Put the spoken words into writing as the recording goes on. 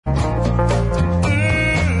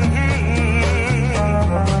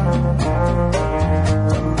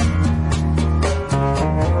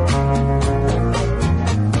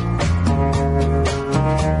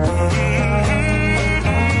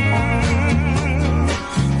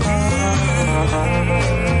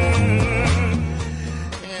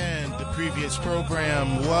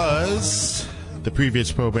was, the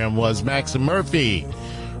previous program was Max and Murphy.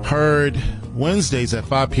 Heard Wednesdays at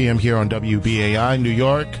 5 p.m. here on WBAI New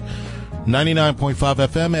York, 99.5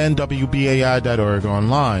 FM and WBAI.org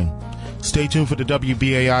online. Stay tuned for the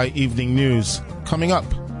WBAI Evening News coming up.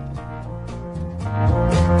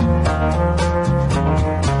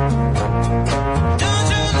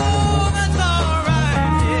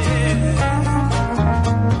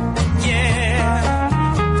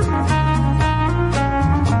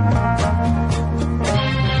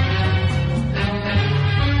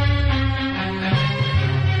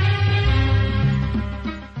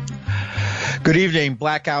 Good evening.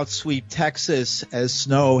 Blackout sweep Texas as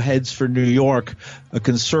snow heads for New York. A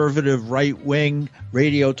conservative right-wing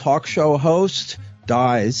radio talk show host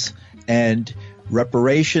dies, and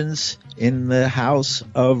reparations in the House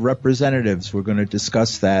of Representatives. We're going to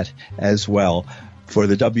discuss that as well. For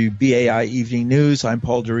the WBAI Evening News, I'm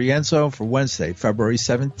Paul DiRienzo for Wednesday, February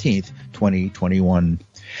 17th, 2021.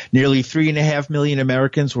 Nearly 3.5 million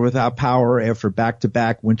Americans were without power after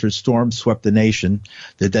back-to-back winter storms swept the nation.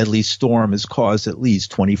 The deadly storm has caused at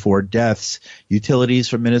least 24 deaths. Utilities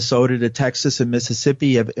from Minnesota to Texas and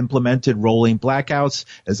Mississippi have implemented rolling blackouts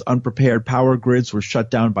as unprepared power grids were shut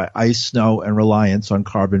down by ice, snow, and reliance on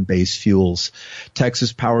carbon-based fuels.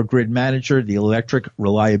 Texas Power Grid Manager, the Electric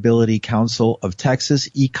Reliability Council of Texas,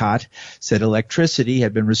 ECOT, said electricity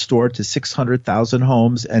had been restored to 600,000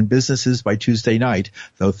 homes and businesses by Tuesday night,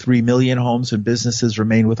 though 3 million homes and businesses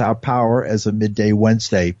remain without power as of midday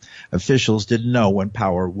Wednesday. Officials didn't know when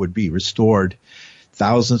power would be restored.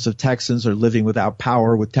 Thousands of Texans are living without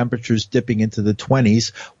power with temperatures dipping into the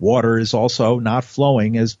 20s. Water is also not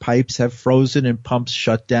flowing as pipes have frozen and pumps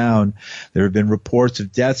shut down. There have been reports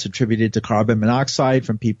of deaths attributed to carbon monoxide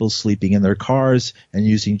from people sleeping in their cars and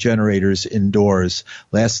using generators indoors.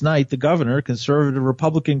 Last night, the governor, conservative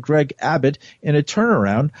Republican Greg Abbott, in a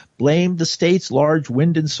turnaround, blamed the state's large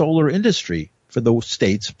wind and solar industry for the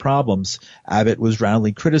state's problems. Abbott was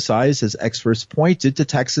roundly criticized as experts pointed to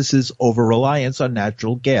Texas's over-reliance on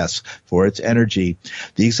natural gas for its energy.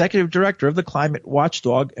 The executive director of the climate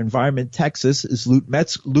watchdog Environment Texas is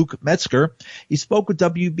Luke Metzger. He spoke with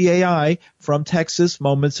WBAI from Texas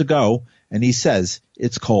moments ago, and he says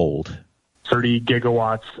it's cold. 30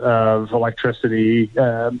 gigawatts of electricity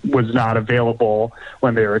was not available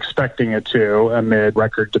when they were expecting it to amid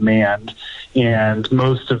record demand. And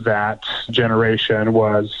most of that generation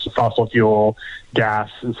was fossil fuel, gas,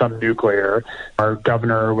 and some nuclear. Our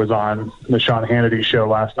governor was on the Sean Hannity show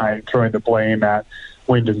last night throwing the blame at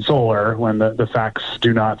wind and solar when the facts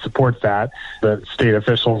do not support that. The state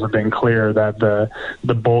officials have been clear that the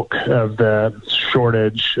bulk of the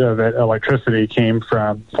shortage of electricity came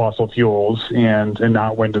from fossil fuels and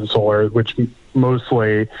not wind and solar, which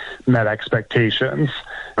mostly met expectations.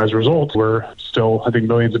 As a result, we're still, I think,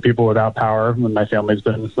 millions of people without power, and my family's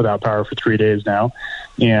been without power for 3 days now.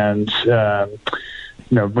 And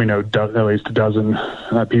we know at least a dozen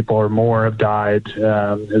people or more have died,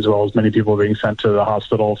 as well as many people being sent to the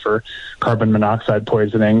hospital for carbon monoxide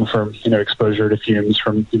poisoning from, exposure to fumes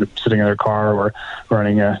from, sitting in their car or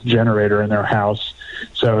running a generator in their house.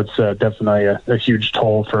 So it's definitely a huge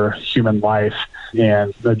toll for human life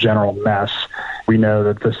and a general mess. We know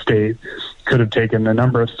that the state could have taken a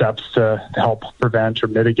number of steps to help prevent or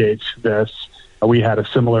mitigate this. We had a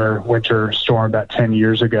similar winter storm about 10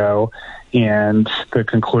 years ago, and the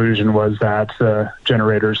conclusion was that the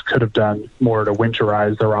generators could have done more to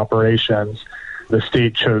winterize their operations. The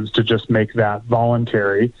state chose to just make that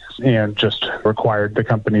voluntary and just required the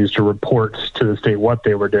companies to report to the state what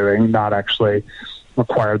they were doing, not actually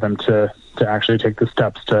require them to actually take the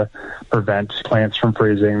steps to prevent plants from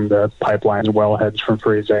freezing, the pipelines, wellheads from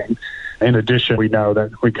freezing. In addition, we know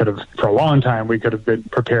that we could have, for a long time, been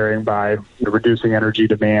preparing by reducing energy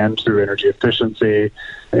demand through energy efficiency,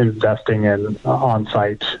 investing in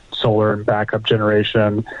on-site solar and backup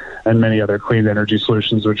generation, and many other clean energy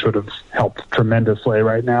solutions, which would have helped tremendously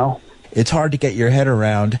right now. It's hard to get your head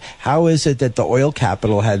around. How is it that the oil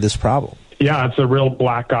capital had this problem? Yeah, it's a real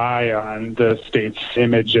black eye on the state's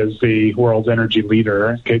image as the world's energy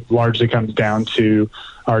leader. It largely comes down to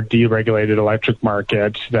our deregulated electric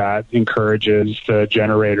market that encourages the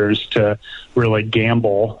generators to really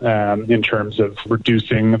gamble in terms of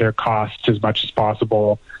reducing their costs as much as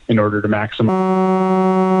possible in order to maximize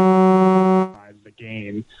the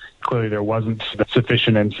gain. Clearly, there wasn't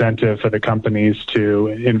sufficient incentive for the companies to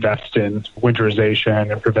invest in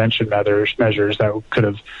winterization and prevention measures that could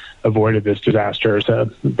have avoided this disaster. It's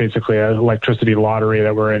basically an electricity lottery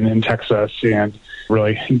that we're in Texas, and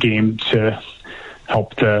really gamed to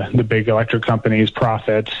help the big electric companies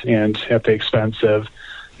profit and at the expense of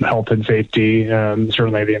health and safety,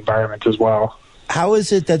 certainly the environment as well. How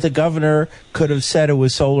is it that the governor could have said it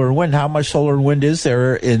was solar and wind? How much solar and wind is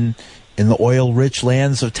there in the oil-rich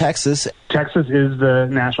lands of Texas? Texas is the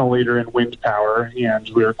national leader in wind power, and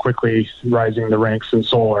we're quickly rising the ranks in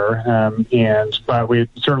solar. But we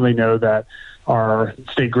certainly know that our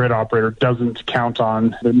state grid operator doesn't count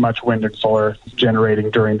on much wind and solar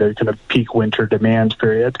generating during the kind of peak winter demand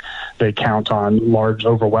period. They count on large,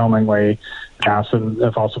 overwhelmingly gas and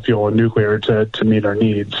fossil fuel and nuclear to meet our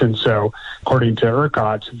needs. And so, according to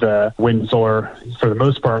ERCOT, the wind and solar, for the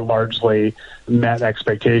most part, largely met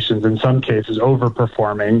expectations, in some cases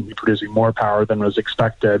overperforming, producing more power than was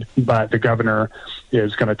expected. But the governor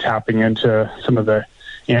is kind of tapping into some of the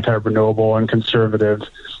anti-renewable and conservative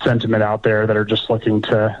sentiment out there that are just looking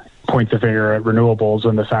to point the finger at renewables,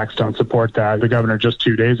 and the facts don't support that. The governor just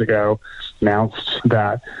 2 days ago announced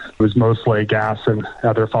that it was mostly gas and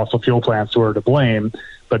other fossil fuel plants who were to blame,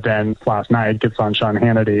 but then last night gets on Sean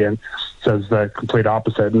Hannity and says the complete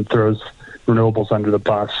opposite and throws renewables under the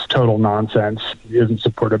bus. Total nonsense. Isn't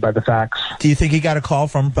supported by the facts. Do you think he got a call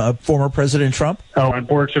from former President Trump? Oh,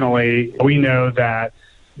 unfortunately, we know that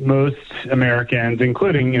most Americans,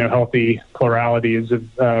 including healthy pluralities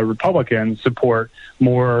of Republicans, support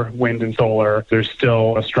more wind and solar. There's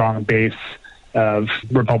still a strong base of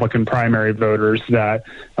Republican primary voters that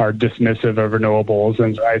are dismissive of renewables,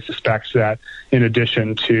 and I suspect that in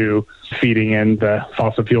addition to feeding in the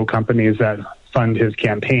fossil fuel companies that fund his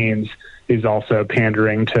campaigns, he's also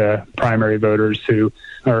pandering to primary voters who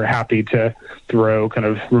are happy to throw kind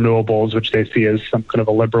of renewables, which they see as some kind of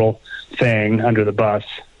a liberal thing, under the bus.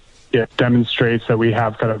 It demonstrates that we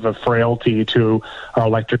have kind of a frailty to our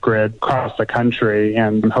electric grid across the country,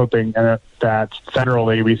 and I'm hoping that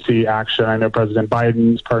federally we see action. I know President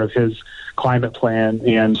Biden, as part of his climate plan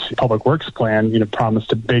and public works plan,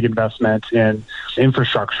 promised a big investment in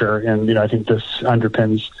infrastructure, and I think this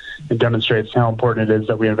underpins and demonstrates how important it is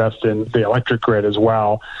that we invest in the electric grid as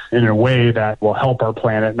well in a way that will help our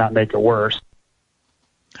planet, not make it worse.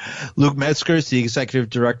 Luke Metzger is the executive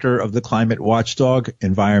director of the climate watchdog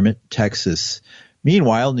Environment Texas.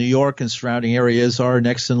 Meanwhile, New York and surrounding areas are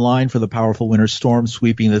next in line for the powerful winter storm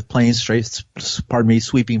sweeping from the Plain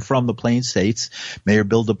States. Mayor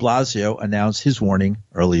Bill de Blasio announced his warning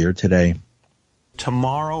earlier today.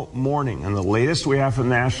 Tomorrow morning, and the latest we have from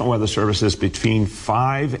the National Weather Service is between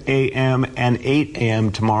 5 a.m. and 8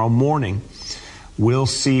 a.m. tomorrow morning, we'll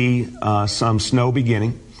see some snow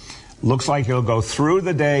beginning. Looks like it'll go through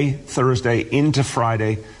the day, Thursday into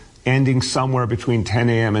Friday, ending somewhere between 10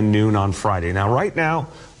 a.m. and noon on Friday. Now, right now,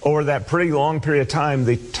 over that pretty long period of time,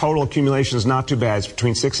 the total accumulation is not too bad. It's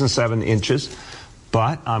between 6 and 7 inches.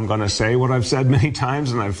 But I'm going to say what I've said many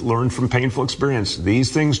times, and I've learned from painful experience.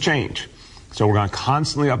 These things change. So we're going to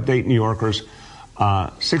constantly update New Yorkers.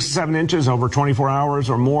 6 to 7 inches over 24 hours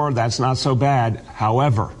or more, that's not so bad.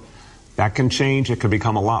 However, that can change. It can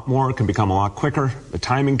become a lot more. It can become a lot quicker. The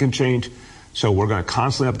timing can change. So we're going to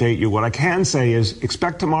constantly update you. What I can say is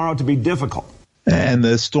expect tomorrow to be difficult. And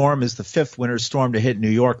the storm is the fifth winter storm to hit New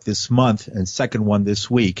York this month and second one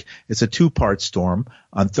this week. It's a two-part storm.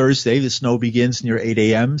 On Thursday, the snow begins near 8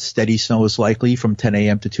 a.m. Steady snow is likely from 10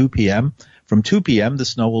 a.m. to 2 p.m. From 2 p.m., the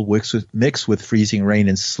snow will mix with freezing rain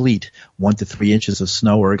and sleet. 1 to 3 inches of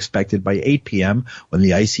snow are expected by 8 p.m. when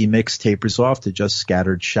the icy mix tapers off to just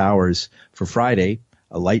scattered showers. For Friday,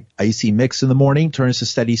 a light icy mix in the morning turns to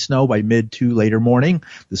steady snow by mid to later morning.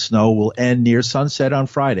 The snow will end near sunset on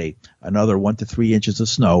Friday. Another 1 to 3 inches of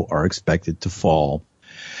snow are expected to fall.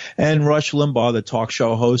 And Rush Limbaugh, the talk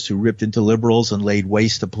show host who ripped into liberals and laid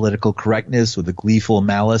waste to political correctness with a gleeful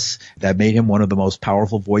malice that made him one of the most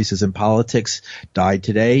powerful voices in politics, died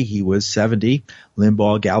today. He was 70.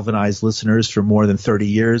 Limbaugh galvanized listeners for more than 30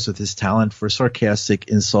 years with his talent for sarcastic,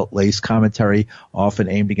 insult-laced commentary, often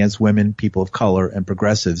aimed against women, people of color, and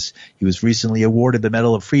progressives. He was recently awarded the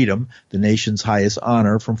Medal of Freedom, the nation's highest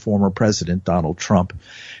honor, from former President Donald Trump.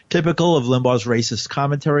 Typical of Limbaugh's racist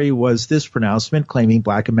commentary was this pronouncement claiming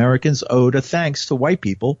black Americans owed a thanks to white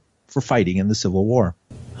people for fighting in the Civil War.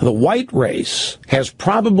 The white race has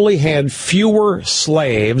probably had fewer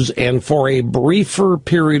slaves and for a briefer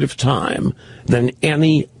period of time than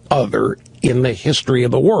any other in the history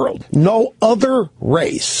of the world. No other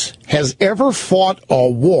race has ever fought a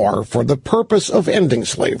war for the purpose of ending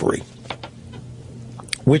slavery,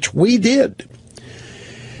 which we did.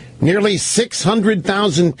 Nearly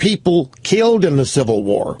 600,000 people killed in the Civil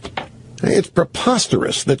War. It's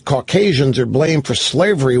preposterous that Caucasians are blamed for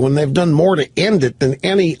slavery when they've done more to end it than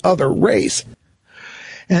any other race.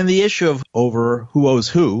 And the issue of over who owes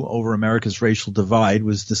who over America's racial divide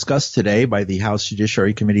was discussed today by the House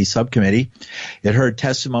Judiciary Committee subcommittee. It heard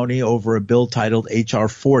testimony over a bill titled H.R.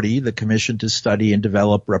 40, the Commission to Study and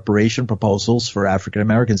Develop Reparation Proposals for African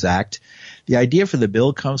Americans Act. The idea for the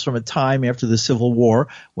bill comes from a time after the Civil War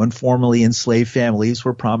when formerly enslaved families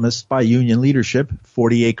were promised by Union leadership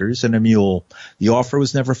 40 acres and a mule. The offer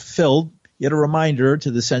was never fulfilled, yet a reminder to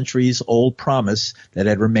the centuries-old promise that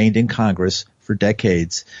had remained in Congress for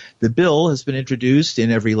decades. The bill has been introduced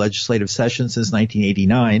in every legislative session since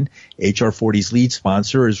 1989. H.R. 40's lead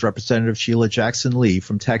sponsor is Representative Sheila Jackson Lee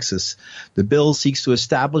from Texas. The bill seeks to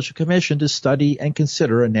establish a commission to study and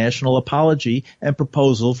consider a national apology and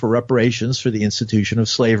proposal for reparations for the institution of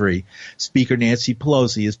slavery. Speaker Nancy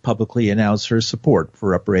Pelosi has publicly announced her support for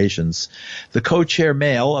reparations. The co-chair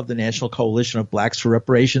male of the National Coalition of Blacks for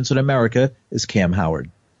Reparations in America is Cam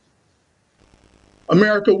Howard.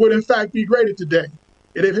 America would in fact be greater today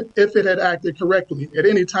if it had acted correctly at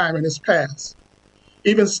any time in its past.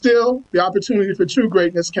 Even still, the opportunity for true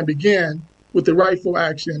greatness can begin with the rightful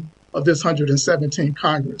action of this 117th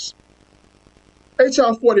Congress.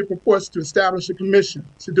 H.R. 40 purports to establish a commission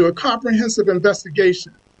to do a comprehensive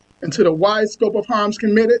investigation into the wide scope of harms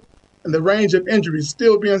committed and the range of injuries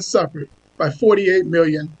still being suffered by 48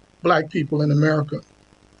 million Black people in America.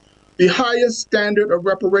 The highest standard of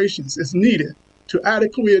reparations is needed to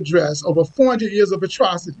adequately address over 400 years of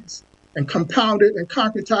atrocities and compounded and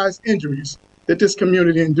concretized injuries that this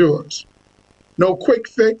community endures. No quick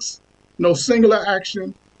fix, no singular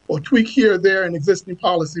action, or tweak here or there in existing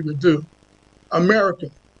policy would do.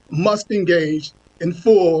 America must engage in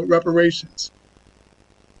full reparations.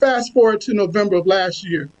 Fast forward to November of last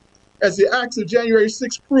year. As the acts of January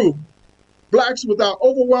 6th proved, Blacks without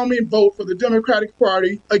overwhelming vote for the Democratic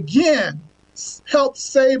Party again helped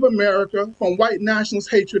save America from white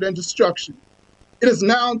nationalist hatred and destruction. It is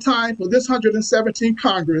now time for this 117th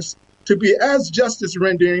Congress to be as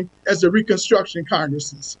justice-rendering as the Reconstruction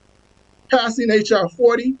Congresses. Passing H.R.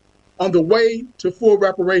 40 on the way to full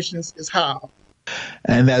reparations is how.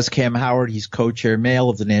 And that's Cam Howard. He's co-chair male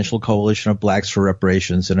of the National Coalition of Blacks for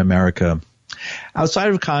Reparations in America. Outside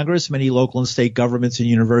of Congress, many local and state governments and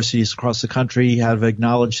universities across the country have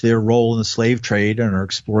acknowledged their role in the slave trade and are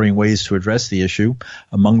exploring ways to address the issue.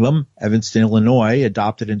 Among them, Evanston, Illinois,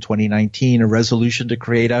 adopted in 2019 a resolution to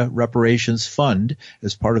create a reparations fund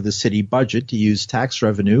as part of the city budget to use tax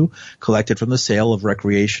revenue collected from the sale of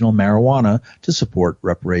recreational marijuana to support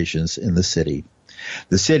reparations in the city.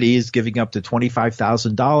 The city is giving up to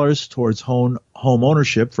 $25,000 towards home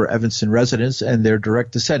ownership for Evanston residents and their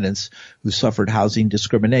direct descendants who suffered housing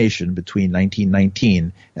discrimination between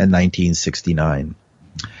 1919 and 1969.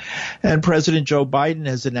 And President Joe Biden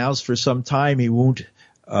has announced for some time he won't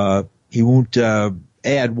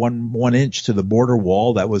add one inch to the border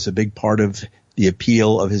wall. That was a big part of the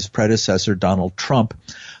appeal of his predecessor, Donald Trump.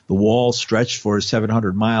 The wall stretched for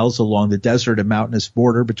 700 miles along the desert and mountainous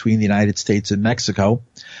border between the United States and Mexico.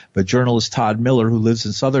 But journalist Todd Miller, who lives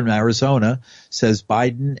in southern Arizona, says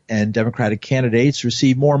Biden and Democratic candidates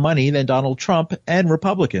receive more money than Donald Trump and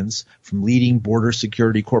Republicans from leading border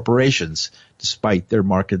security corporations, despite their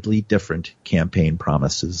markedly different campaign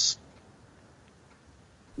promises.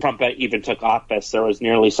 Trump even took office, there was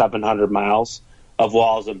nearly 700 miles of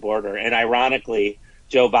walls and border. And ironically,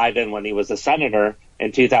 Joe Biden, when he was a senator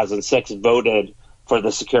in 2006, voted for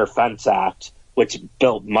the Secure Fence Act, which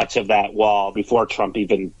built much of that wall before Trump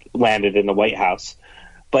even landed in the White House.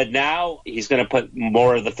 But now he's going to put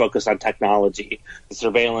more of the focus on technology,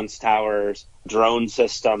 surveillance towers, drone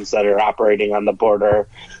systems that are operating on the border,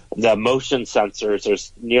 the motion sensors.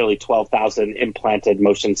 There's nearly 12,000 implanted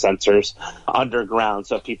motion sensors underground.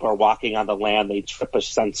 So if people are walking on the land, they trip a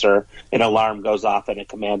sensor, an alarm goes off in a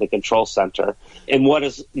command and control center, in what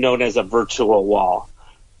is known as a virtual wall.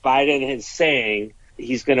 Biden is saying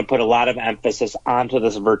he's going to put a lot of emphasis onto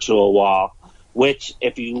this virtual wall, which,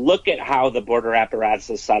 if you look at how the border apparatus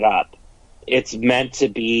is set up, it's meant to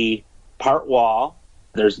be part wall.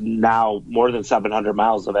 There's now more than 700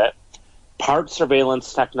 miles of it. Part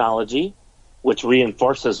surveillance technology, which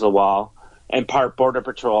reinforces the wall, and part Border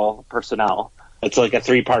Patrol personnel. It's like a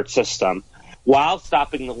three-part system. While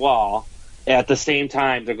stopping the wall, at the same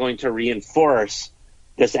time, they're going to reinforce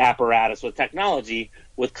this apparatus with technology,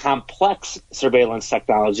 with complex surveillance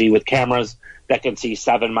technology, with cameras that can see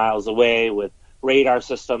 7 miles away, with radar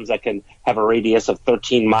systems that can have a radius of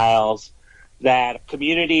 13 miles, that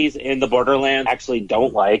communities in the borderland actually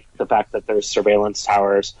don't like the fact that there's surveillance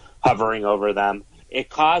towers hovering over them. It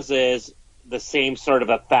causes the same sort of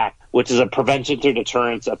effect, which is a prevention through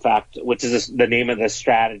deterrence effect, which is the name of this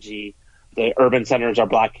strategy. The urban centers are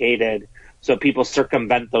blockaded So people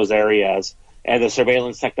circumvent those areas, and the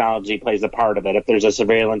surveillance technology plays a part of it. If there's a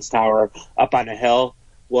surveillance tower up on a hill,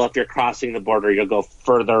 well, if you're crossing the border, you'll go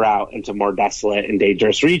further out into more desolate and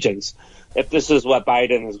dangerous regions. If this is what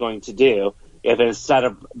Biden is going to do, if instead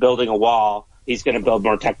of building a wall, he's going to build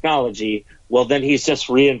more technology, well, then he's just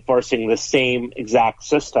reinforcing the same exact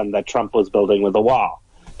system that Trump was building with the wall.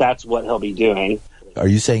 That's what he'll be doing. Are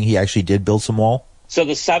you saying he actually did build some wall? So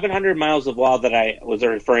the 700 miles of wall that I was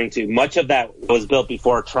referring to, much of that was built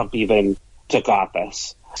before Trump even took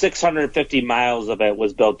office. 650 miles of it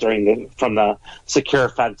was built from the Secure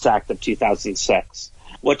Fence Act of 2006.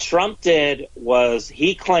 What Trump did was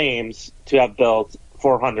he claims to have built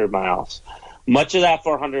 400 miles. Much of that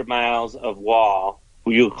 400 miles of wall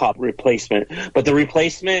you would call replacement, but the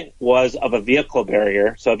replacement was of a vehicle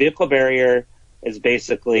barrier. So a vehicle barrier is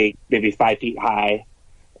basically maybe 5 feet high,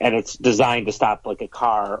 and it's designed to stop like a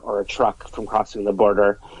car or a truck from crossing the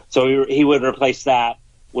border. So he would replace that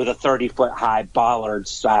with a 30-foot high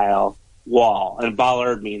bollard-style wall, and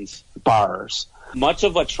bollard means bars. Much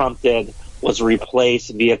of what Trump did was replace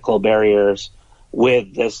vehicle barriers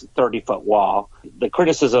with this 30-foot wall. The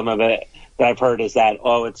criticism of it that I've heard is that,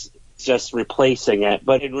 it's just replacing it.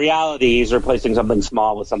 But in reality, he's replacing something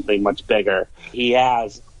small with something much bigger. He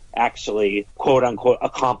has actually, quote unquote,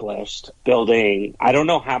 accomplished building, I don't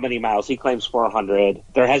know how many miles. He claims 400.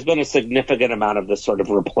 There has been a significant amount of this sort of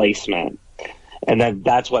replacement. And then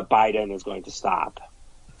that's what Biden is going to stop.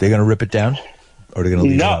 They're going to rip it down? Or they're going to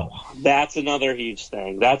leave it out? No, that's another huge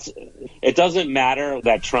thing. It doesn't matter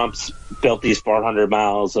that Trump's built these 400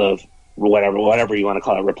 miles of whatever you want to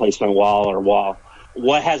call it, replacement wall or wall.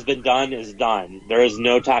 What has been done is done. There is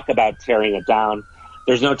no talk about tearing it down.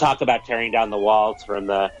 There's no talk about tearing down the walls from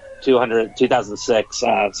the 2006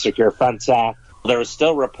 Secure Fence Act. There are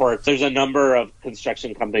still reports. There's a number of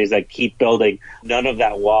construction companies that keep building. None of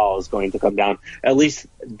that wall is going to come down. At least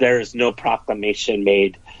there's no proclamation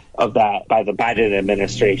made of that by the Biden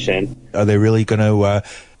administration. Are they really going to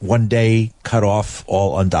one day cut off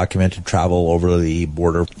all undocumented travel over the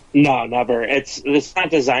border? No, never. It's not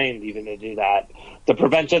designed even to do that. The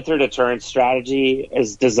prevention through deterrence strategy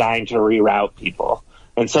is designed to reroute people.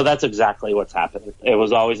 And so that's exactly what's happening. It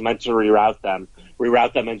was always meant to reroute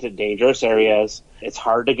them into dangerous areas. It's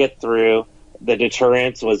hard to get through. The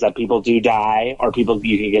deterrence was that people do die or you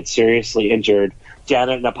can get seriously injured.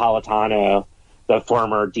 Janet Napolitano, the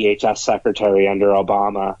former DHS secretary under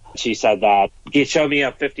Obama, she said that, you show me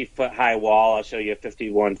a 50-foot high wall, I'll show you a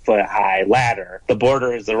 51-foot high ladder. The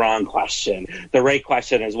border is the wrong question. The right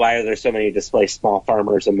question is, why are there so many displaced small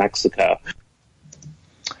farmers in Mexico?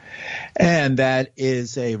 And that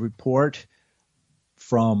is a report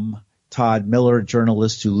from Todd Miller,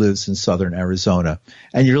 journalist who lives in southern Arizona.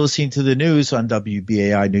 And you're listening to the news on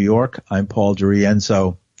WBAI New York. I'm Paul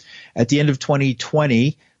DiRienzo. At the end of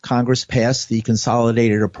 2020, Congress passed the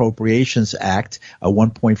Consolidated Appropriations Act, a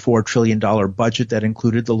 $1.4 trillion budget that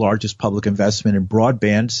included the largest public investment in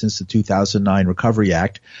broadband since the 2009 Recovery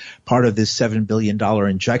Act. Part of this $7 billion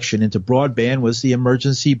injection into broadband was the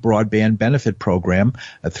Emergency Broadband Benefit Program,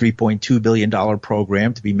 a $3.2 billion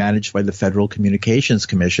program to be managed by the Federal Communications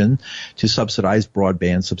Commission to subsidize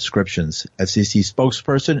broadband subscriptions. FCC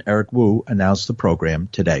spokesperson Eric Wu announced the program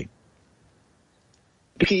today.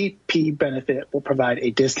 PPP benefit will provide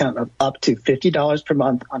a discount of up to $50 per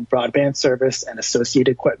month on broadband service and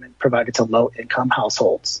associated equipment provided to low-income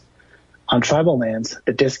households. On tribal lands,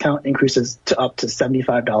 the discount increases to up to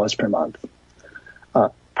 $75 per month.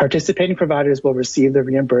 Participating providers will receive the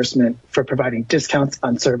reimbursement for providing discounts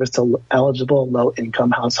on service to eligible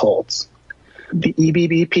low-income households. The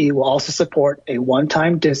EBBP will also support a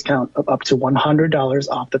one-time discount of up to $100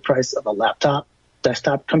 off the price of a laptop,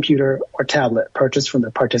 desktop computer, or tablet purchased from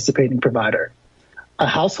the participating provider. A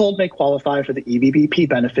household may qualify for the EBBP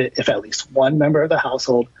benefit if at least one member of the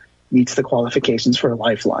household meets the qualifications for a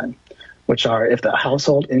Lifeline, which are if the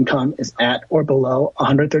household income is at or below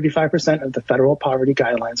 135% of the federal poverty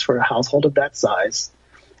guidelines for a household of that size,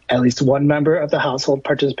 at least one member of the household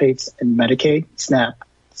participates in Medicaid, SNAP,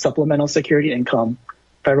 supplemental security income,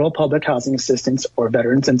 federal public housing assistance, or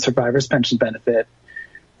veterans and survivors pension benefit,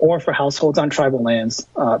 or for households on tribal lands,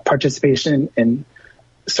 participation in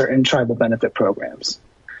certain tribal benefit programs.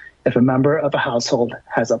 If a member of a household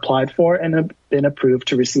has applied for and been approved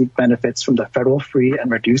to receive benefits from the federal free and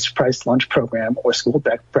reduced price lunch program or school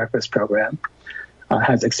breakfast program,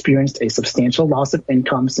 has experienced a substantial loss of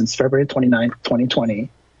income since February 29, 2020,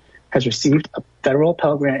 has received a federal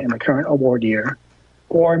Pell Grant in the current award year,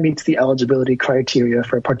 or meets the eligibility criteria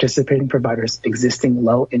for participating providers' existing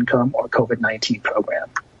low-income or COVID-19 program.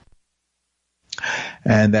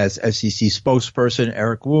 And that's SEC spokesperson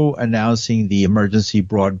Eric Wu announcing the emergency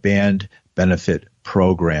broadband benefit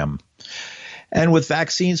program. And with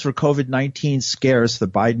vaccines for COVID-19 scarce, the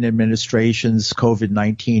Biden administration's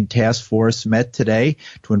COVID-19 task force met today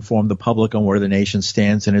to inform the public on where the nation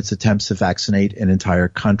stands in its attempts to vaccinate an entire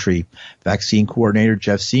country. Vaccine coordinator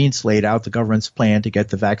Jeff Zients laid out the government's plan to get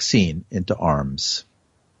the vaccine into arms.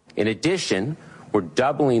 In addition, we're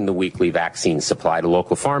doubling the weekly vaccine supply to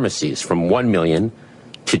local pharmacies from 1 million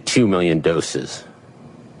to 2 million doses.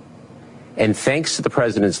 And thanks to the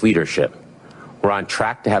president's leadership, we're on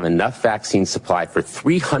track to have enough vaccine supply for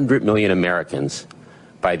 300 million Americans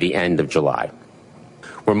by the end of July.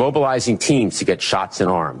 We're mobilizing teams to get shots in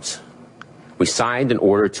arms. We signed an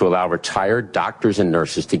order to allow retired doctors and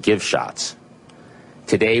nurses to give shots.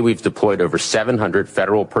 Today, we've deployed over 700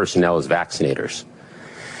 federal personnel as vaccinators.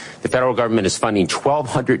 The federal government is funding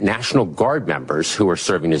 1,200 National Guard members who are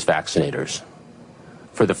serving as vaccinators.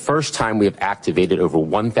 For the first time, we have activated over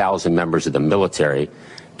 1,000 members of the military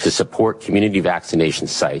to support community vaccination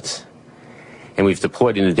sites. And we've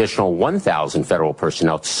deployed an additional 1,000 federal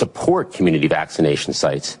personnel to support community vaccination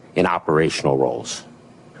sites in operational roles.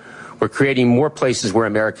 We're creating more places where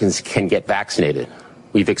Americans can get vaccinated.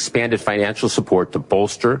 We've expanded financial support to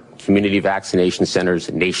bolster community vaccination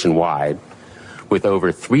centers nationwide with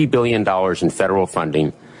over $3 billion in federal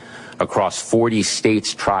funding across 40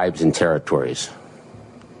 states, tribes, and territories.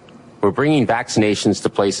 We're bringing vaccinations to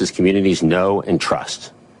places communities know and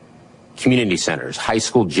trust. Community centers, high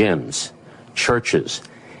school gyms, churches,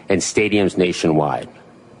 and stadiums nationwide.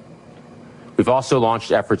 We've also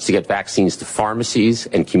launched efforts to get vaccines to pharmacies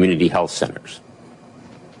and community health centers.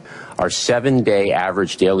 Our 7-day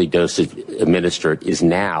average daily dosage administered is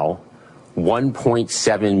now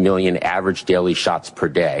 1.7 million average daily shots per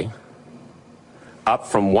day, up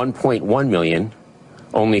from 1.1 million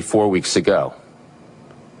only 4 weeks ago.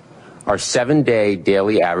 Our 7-day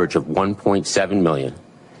daily average of 1.7 million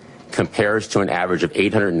compares to an average of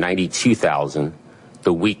 892,000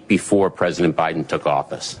 the week before President Biden took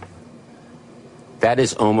office. That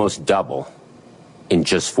is almost double in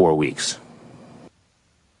just 4 weeks.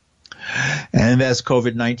 And that's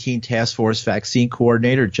COVID-19 Task Force Vaccine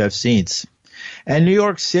Coordinator Jeff Zients. And New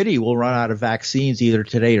York City will run out of vaccines either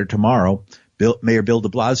today or tomorrow. Mayor Bill de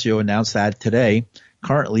Blasio announced that today.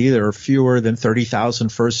 Currently, there are fewer than 30,000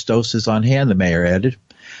 first doses on hand, the mayor added.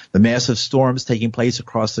 The massive storms taking place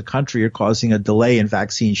across the country are causing a delay in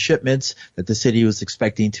vaccine shipments that the city was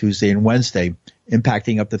expecting Tuesday and Wednesday,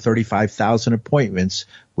 impacting up to 35,000 appointments,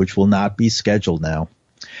 which will not be scheduled now.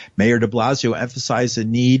 Mayor de Blasio emphasized the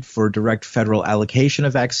need for direct federal allocation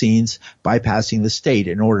of vaccines bypassing the state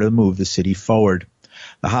in order to move the city forward.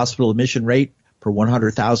 The hospital admission rate per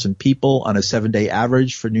 100,000 people on a 7-day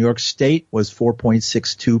average for New York State was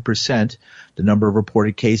 4.62%. The number of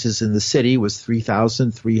reported cases in the city was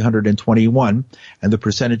 3,321, and the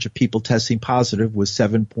percentage of people testing positive was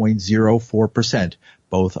 7.04%,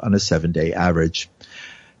 both on a 7-day average.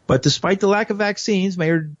 But despite the lack of vaccines,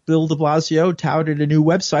 Mayor Bill de Blasio touted a new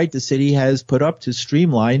website the city has put up to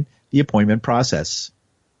streamline the appointment process.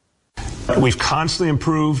 We've constantly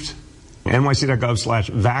improved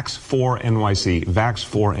nyc.gov/vax4nyc,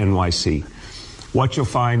 vax4nyc. What you'll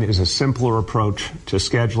find is a simpler approach to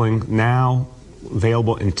scheduling, now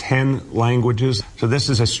available in 10 languages. So this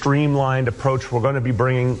is a streamlined approach. We're going to be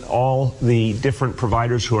bringing all the different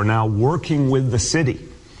providers who are now working with the city.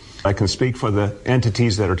 I can speak for the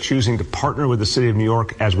entities that are choosing to partner with the City of New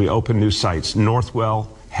York as we open new sites. Northwell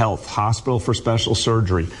Health, Hospital for Special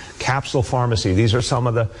Surgery, Capsule Pharmacy. These are some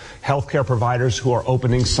of the healthcare providers who are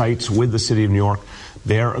opening sites with the City of New York.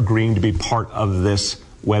 They're agreeing to be part of this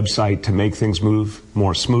website to make things move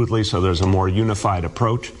more smoothly, so there's a more unified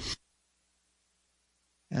approach.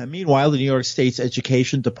 Meanwhile, the New York State's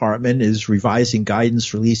Education Department is revising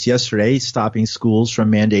guidance released yesterday, stopping schools from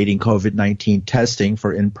mandating COVID-19 testing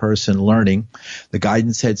for in-person learning. The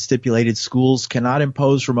guidance had stipulated schools cannot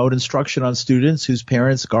impose remote instruction on students whose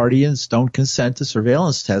parents, guardians don't consent to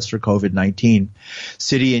surveillance tests for COVID-19.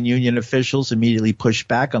 City and union officials immediately pushed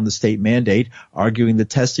back on the state mandate, arguing the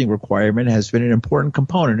testing requirement has been an important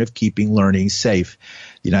component of keeping learning safe.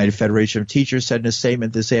 The United Federation of Teachers said in a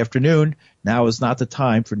statement this afternoon, now is not the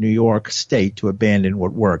time for New York State to abandon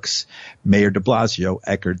what works. Mayor de Blasio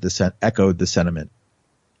echoed the sentiment.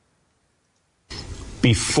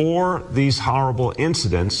 Before these horrible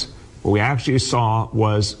incidents, what we actually saw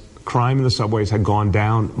was crime in the subways had gone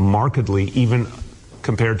down markedly, even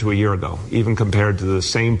compared to a year ago, even compared to the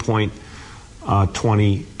same point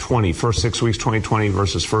 2020, first 6 weeks 2020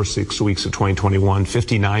 versus first 6 weeks of 2021,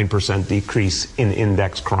 59% decrease in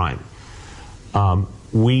index crime.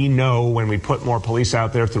 We know when we put more police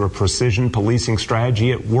out there through a precision policing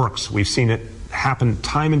strategy, it works. We've seen it happen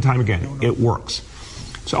time and time again. It works.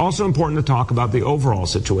 It's also important to talk about the overall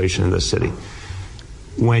situation in this city.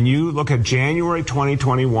 When you look at January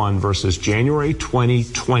 2021 versus January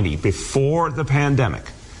 2020, before the pandemic,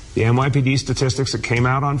 the NYPD statistics that came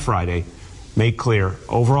out on Friday make clear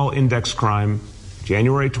overall index crime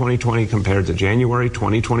January 2020 compared to January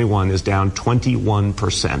 2021 is down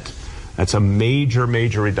 21%. That's a major,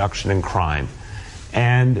 major reduction in crime.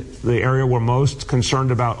 And the area we're most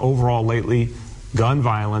concerned about overall lately, gun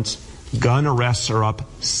violence, gun arrests are up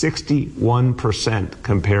 61%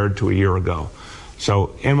 compared to a year ago. So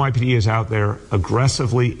NYPD is out there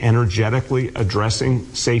aggressively, energetically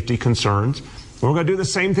addressing safety concerns. We're going to do the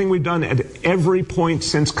same thing we've done at every point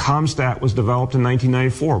since CompStat was developed in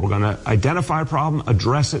 1994. We're going to identify a problem,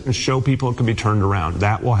 address it, and show people it can be turned around.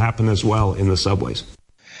 That will happen as well in the subways.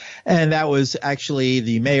 And that was actually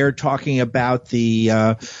the mayor talking about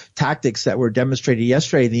the tactics that were demonstrated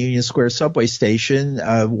yesterday in the Union Square subway station,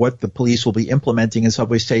 what the police will be implementing in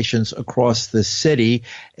subway stations across the city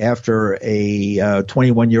after a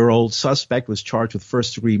 21-year-old suspect was charged with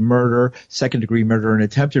first-degree murder, second-degree murder, and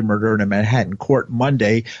attempted murder in a Manhattan court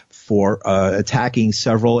Monday for attacking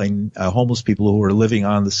several homeless people who were living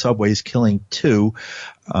on the subways, killing two.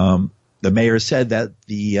 The mayor said that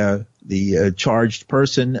the charged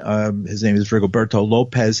person, his name is Rigoberto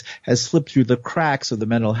Lopez, has slipped through the cracks of the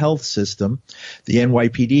mental health system. The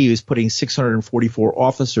NYPD is putting 644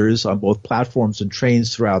 officers on both platforms and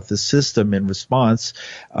trains throughout the system in response.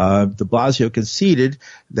 De Blasio conceded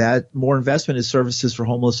that more investment in services for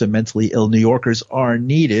homeless and mentally ill New Yorkers are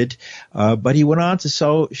needed, but he went on to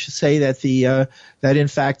say that that in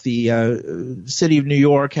fact the city of New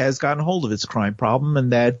York has gotten hold of its crime problem,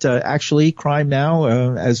 and that actually crime now,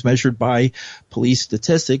 as measured by police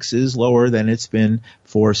statistics, is lower than it's been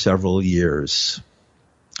for several years.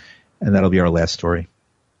 And that'll be our last story.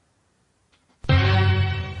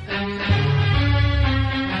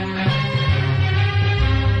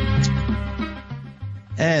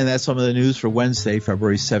 And that's some of the news for Wednesday,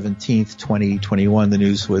 February 17th, 2021. The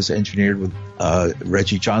news was engineered with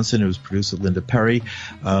Reggie Johnson. It was produced with Linda Perry.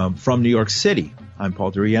 From New York City, I'm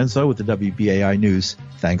Paul DiRienzo with the WBAI News.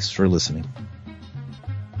 Thanks for listening.